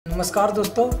नमस्कार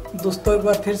दोस्तों एक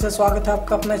बार फिर से स्वागत है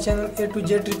आपका अपना channel A to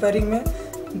Z repairing में।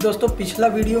 दोस्तों पिछला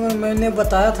वीडियो में मैंने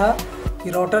बताया था कि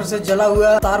राउटर से जला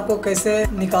हुआ तार को कैसे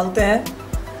निकालते हैं,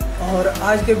 और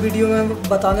आज के वीडियो में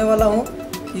बताने वाला हूं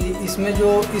कि इसमें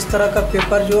जो इस तरह का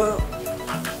पेपर जो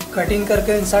कटिंग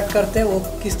करके इंसर्ट करते हैं वो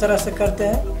किस तरह से करते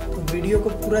हैं। तो वीडियो को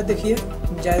पूरा देखिए,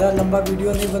 ज़्यादा लंबा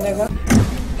वीडियो नहीं बनेगा।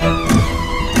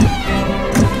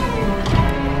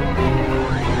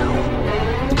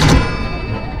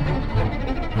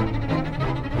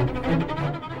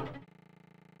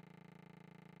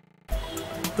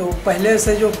 तो पहले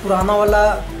से जो पुराना वाला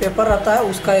पेपर रहता है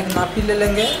उसका एक नापी ले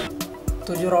लेंगे।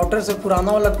 तो जो राउटर से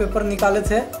पुराना वाला पेपर निकाले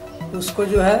थे उसको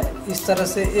जो है इस तरह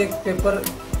से एक पेपर,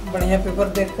 बढ़िया पेपर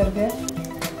देख करके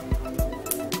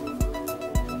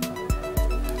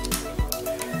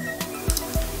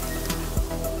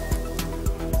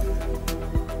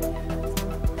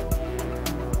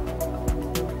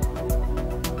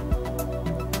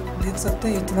देख सकते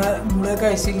हैं इतना मुड़ेगा,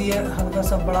 इसीलिए हल्का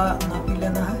सा बड़ा नापी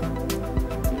लेना है।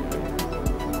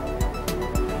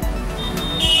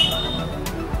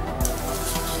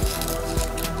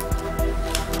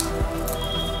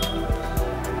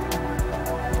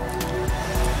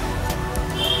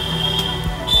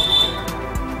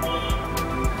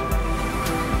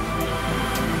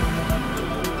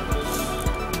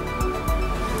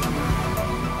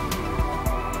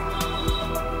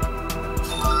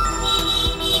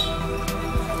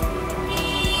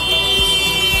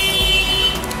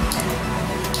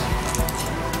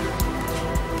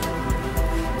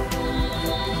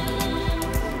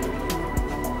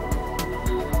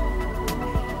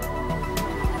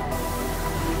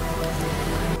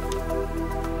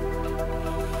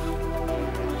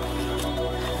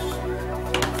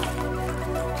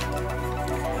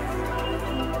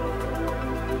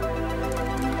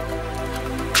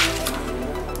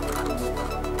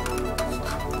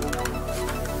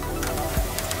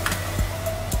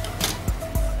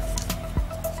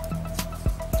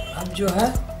 अब जो है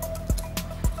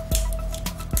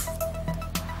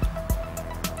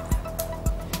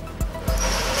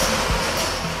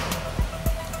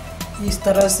इस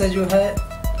तरह से जो है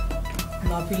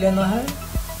नापी लेना है।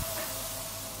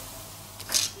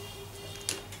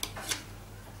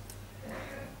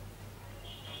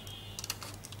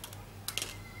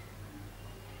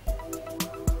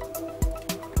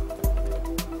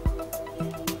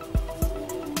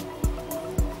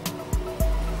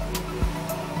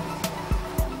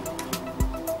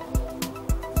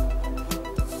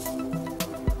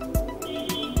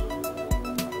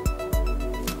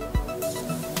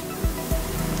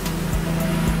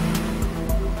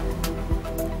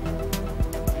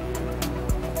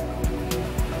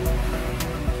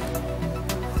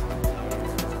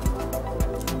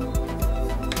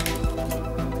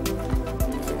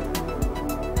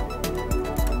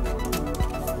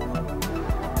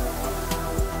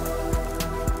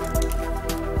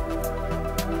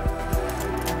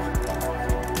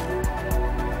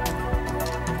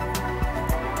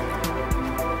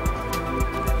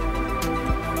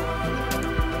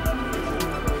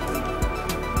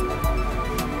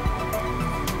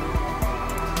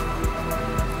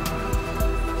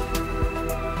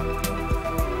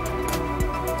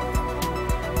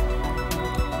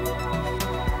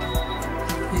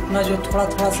 इतना जो थोड़ा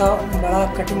थोड़ा सा बड़ा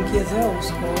कटिंग किए थे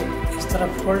उसको इस तरह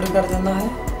फोल्ड कर देना है।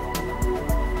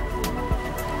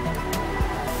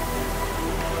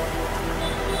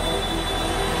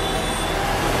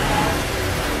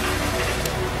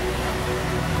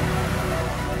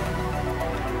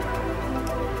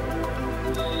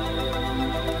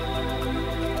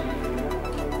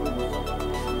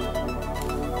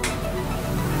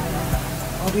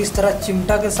 और इस तरह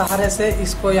चिमटा के सहारे से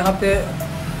इसको यहाँ पे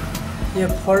ये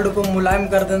फोल्ड को मुलायम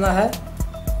कर देना है।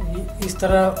 इस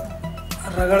तरह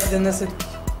रगड़ देने से,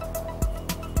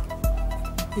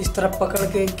 इस तरह पकड़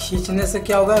के खींचने से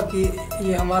क्या होगा कि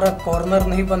ये हमारा कॉर्नर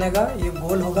नहीं बनेगा, ये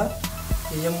गोल होगा।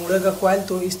 ये मुड़ेगा कॉइल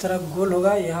तो इस तरह गोल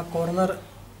होगा, यहाँ कॉर्नर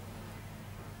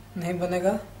नहीं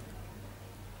बनेगा।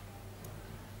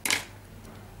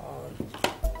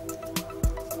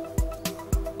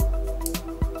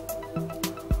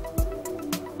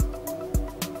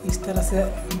 इस तरह से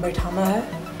बैठाना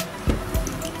है।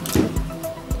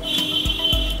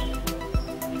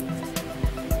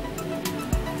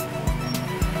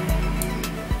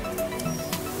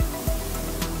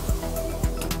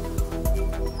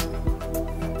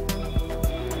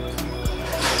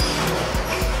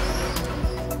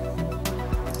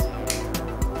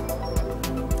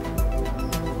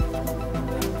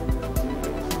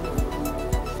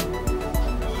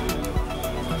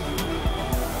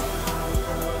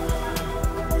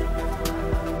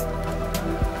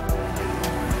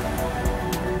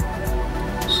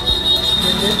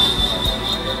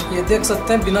 देख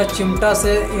सकते हैं बिना चिमटा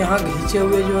से यहाँ खींचे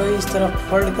हुए जो है इस तरह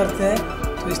फोल्ड करते हैं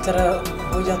तो इस तरह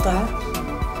हो जाता है।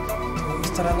 तो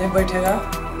इस तरह नहीं बैठेगा,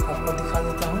 आपको दिखा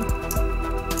देता हूँ,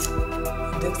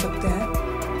 देख सकते हैं।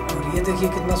 और ये देखिए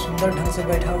कितना सुंदर ढंग से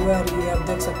बैठा हुआ है, और ये आप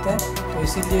देख सकते हैं। तो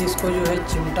इसीलिए इसको जो है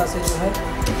चिमटा से जो है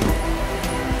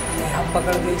यहाँ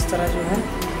पकड़ के इस तरह जो है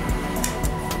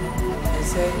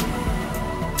ऐसे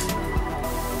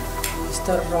इस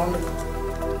तरह राउंड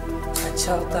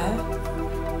अच्छा होता है।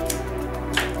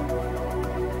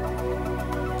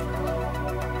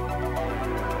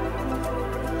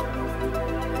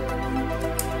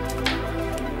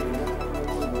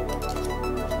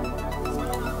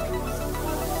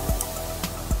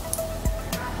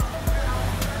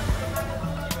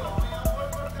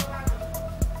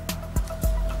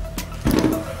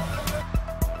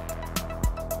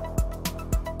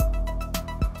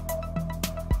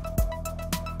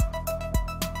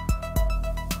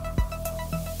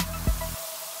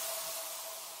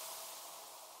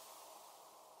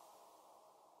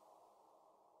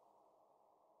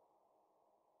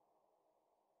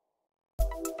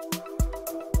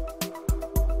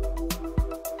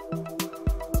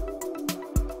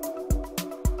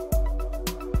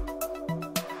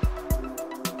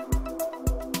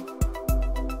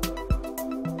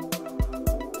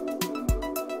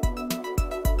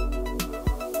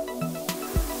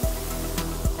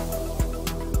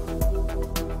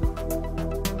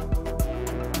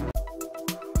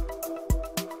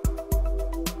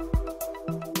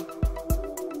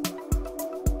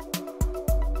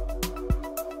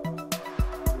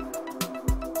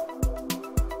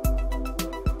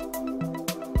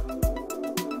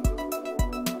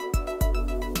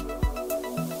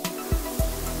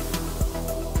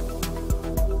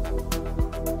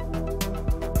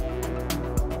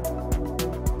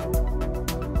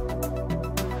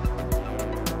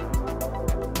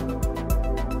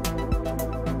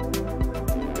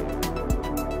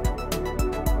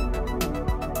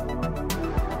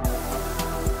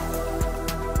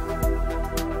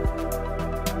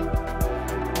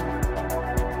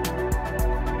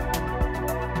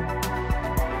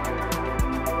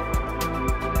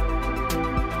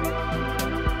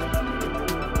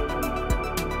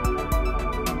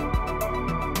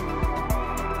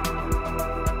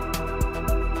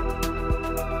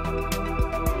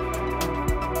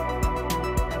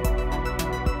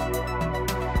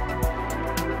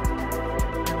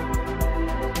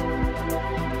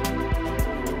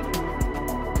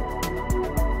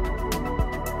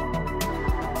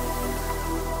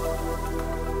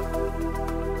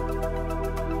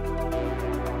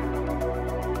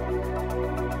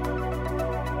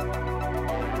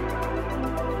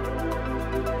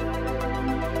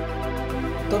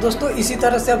 तो दोस्तों इसी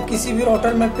तरह से आप किसी भी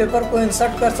रोटर में पेपर को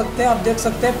इंसर्ट कर सकते हैं। आप देख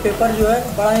सकते हैं पेपर जो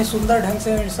है बड़ा ही सुंदर ढंग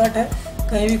से इंसर्ट है,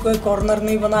 कहीं भी कोई कॉर्नर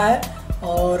नहीं बना है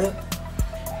और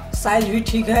साइज भी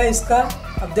ठीक है इसका।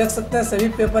 आप देख सकते हैं सभी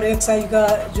पेपर एक साइज का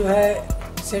जो है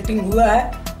सेटिंग हुआ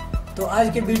है। तो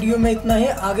आज के वीडियो में इतना ही,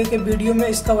 आगे के वीडियो में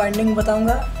इसका वाइंडिंग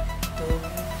बताऊंगा। तो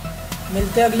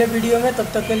मिलते हैं अगले वीडियो में,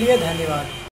 तब तक के लिए धन्यवाद।